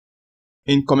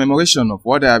In commemoration of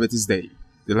World Diabetes Day,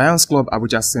 the Lions Club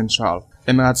Abuja Central,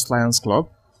 Emirates Lions Club,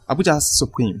 Abuja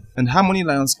Supreme, and Harmony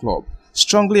Lions Club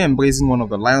strongly embracing one of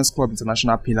the Lions Club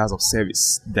international pillars of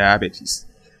service, diabetes,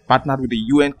 partnered with the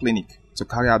UN Clinic to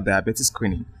carry out diabetes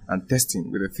screening and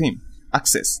testing with the theme,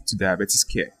 Access to Diabetes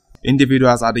Care.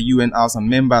 Individuals at the UN House and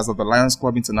members of the Lions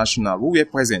Club International who were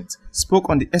present spoke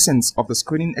on the essence of the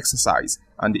screening exercise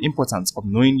and the importance of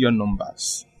knowing your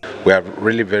numbers. We are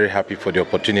really very happy for the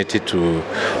opportunity to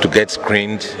get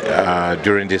screened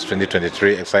during this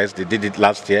 2023 exercise. They did it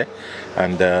last year,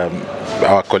 and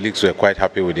our colleagues were quite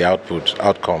happy with the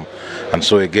outcome. And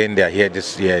so again, they are here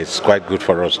this year. It's quite good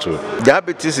for us too.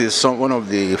 Diabetes is one of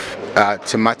the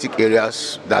thematic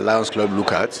areas that Lions Club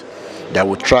look at, that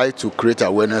will try to create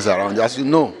awareness around. As you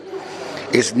know,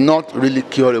 it's not really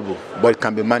curable, but it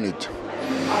can be managed.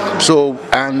 So,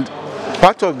 and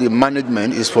part of the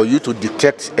management is for you to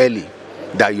detect early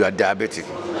that you are diabetic.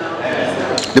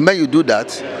 The moment you do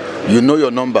that, you know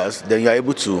your numbers, then you are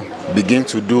able to begin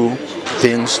to do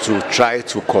things to try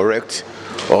to correct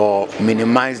or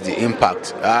minimize the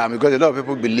impact. Because a lot of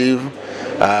people believe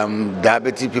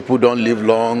diabetic people don't live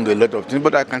long, a lot of things,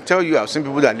 but I can tell you I've seen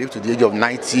people that live to the age of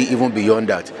 90, even beyond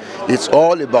that. It's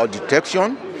all about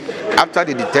detection. After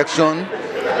the detection,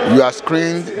 you are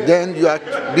screened, then you are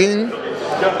being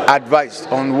advised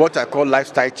on what I call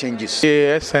lifestyle changes. The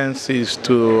essence is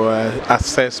to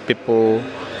assess people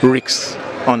risks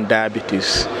on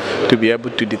diabetes, to be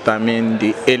able to determine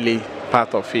the early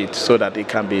part of it so that it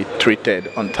can be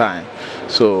treated on time.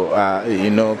 So,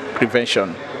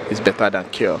 prevention is better than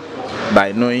cure.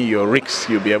 By knowing your risks,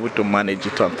 you'll be able to manage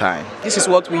it on time. This is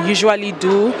what we usually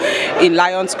do in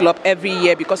Lions Club every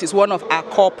year because it's one of our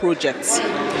core projects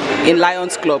in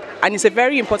Lions Club, and it's a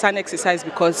very important exercise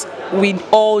because we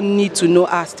all need to know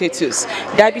our status.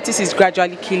 Diabetes is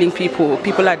gradually killing people.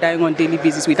 People are dying on a daily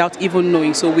basis without even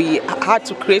knowing. So we had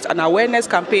to create an awareness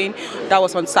campaign that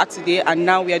was on Saturday, and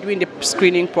now we are doing the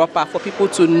screening proper for people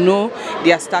to know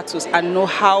their status and know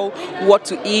what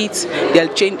to eat.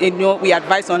 They'll change. We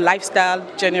advise on lifestyle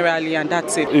generally, and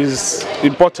that's it. It's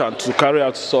important to carry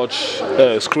out such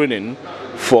screening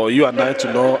for you and I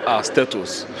to know our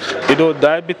status.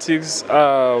 Diabetes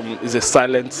is a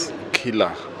silent killer.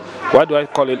 Why do I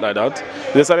call it like that?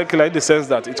 It's a silent killer in the sense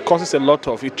that it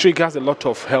triggers a lot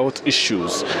of health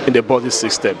issues in the body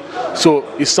system. So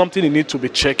it's something you need to be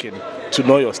checking to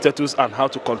know your status and how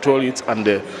to control it and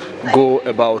go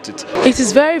about it. It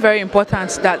is very, very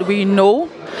important that we know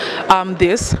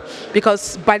this,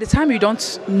 because by the time you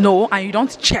don't know and you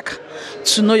don't check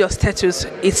to know your status,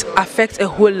 it affects a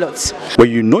whole lot. When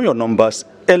you know your numbers,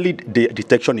 early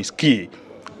detection is key.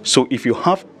 So if you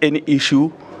have any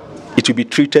issue, it will be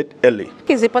treated early.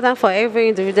 It's important for every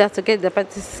individual to get the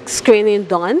diabetes screening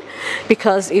done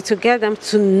because it will get them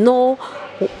to know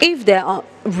if they are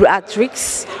at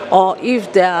risk or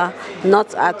if they are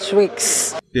not at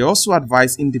risk. They also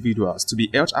advise individuals to be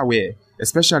health aware,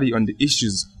 especially on the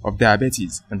issues of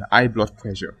diabetes and high blood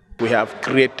pressure. We have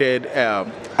created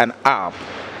an app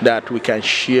that we can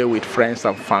share with friends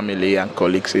and family and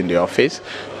colleagues in the office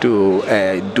to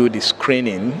do the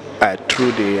screening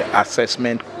through the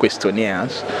assessment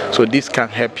questionnaires. So this can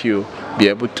help you be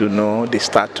able to know the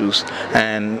status,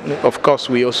 and of course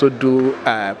we also do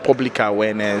public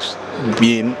awareness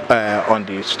being on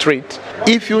the street.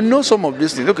 If you know some of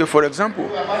these things, okay, for example,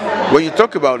 when you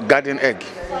talk about garden egg,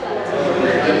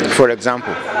 for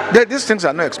example, these things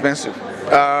are not expensive.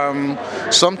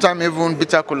 Sometimes even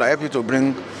bitter cola help you to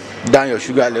bring down your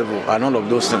sugar level and all of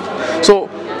those things. So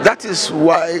that is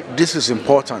why this is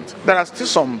important. There are still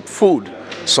some food,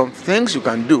 some things you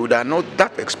can do that are not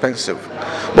that expensive.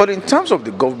 But in terms of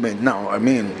the government now,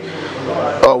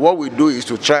 what we do is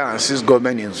to try and assist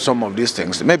government in some of these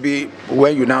things. Maybe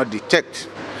when you now detect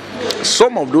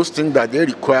some of those things that they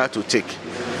require to take,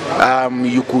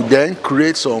 you could then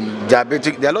create some there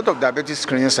are a lot of diabetes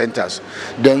screening centers.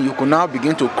 Then you could now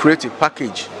begin to create a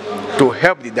package to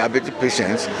help the diabetic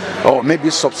patients, or maybe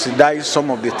subsidize some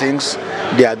of the things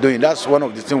they are doing. That's one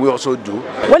of the things we also do.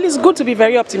 Well, it's good to be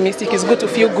very optimistic. It's good to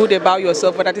feel good about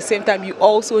yourself, but at the same time, you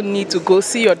also need to go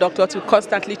see your doctor to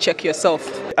constantly check yourself.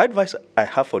 The advice I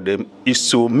have for them is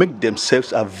to make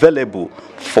themselves available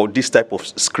for this type of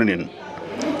screening.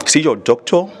 See your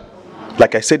doctor.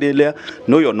 Like I said earlier,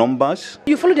 know your numbers.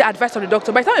 You follow the advice of the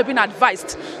doctor. By the time you've been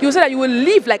advised, you say that you will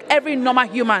live like every normal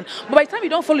human. But by the time you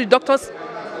don't follow the doctor's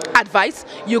advice,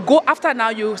 you go after now,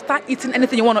 you start eating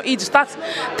anything you want to eat, you start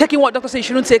taking what doctor says you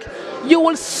shouldn't take, you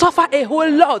will suffer a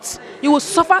whole lot. You will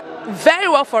suffer very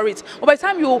well for it. But by the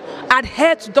time you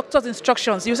adhere to doctor's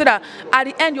instructions, you say that at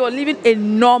the end you're living a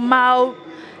normal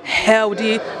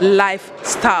healthy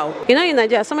lifestyle. You know, in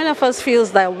Nigeria, so many of us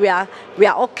feels that we are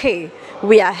okay,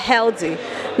 we are healthy,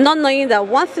 not knowing that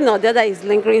one thing or the other is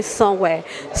lingering somewhere.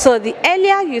 So the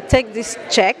earlier you take this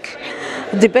check,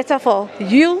 the better for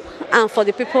you and for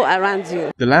the people around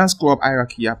you. The Lions Club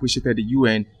hierarchy appreciated the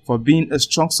UN for being a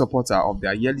strong supporter of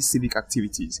their yearly civic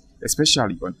activities,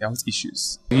 especially on health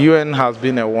issues. The UN has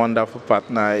been a wonderful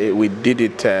partner. We did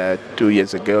it 2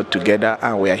 years ago together,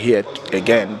 and we are here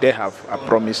again. They have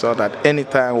promised us that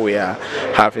anytime we are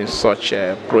having such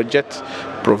a project,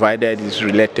 provided is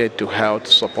related to health,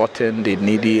 supporting the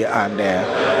needy and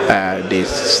the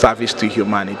service to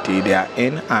humanity they are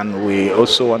in, and we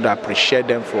also want to appreciate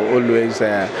them for always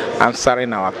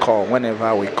answering our call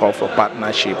whenever we call for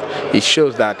partnership. It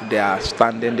shows that they are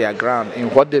standing their ground in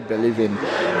what they believe in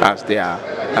as their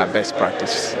best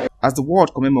practice. As the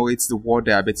world commemorates the World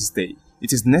Diabetes Day,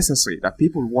 it is necessary that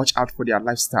people watch out for their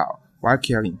lifestyle while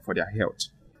caring for their health.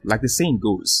 Like the saying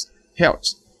goes,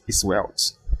 health is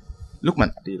wealth.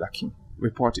 Lukman Adelakim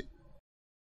reporting.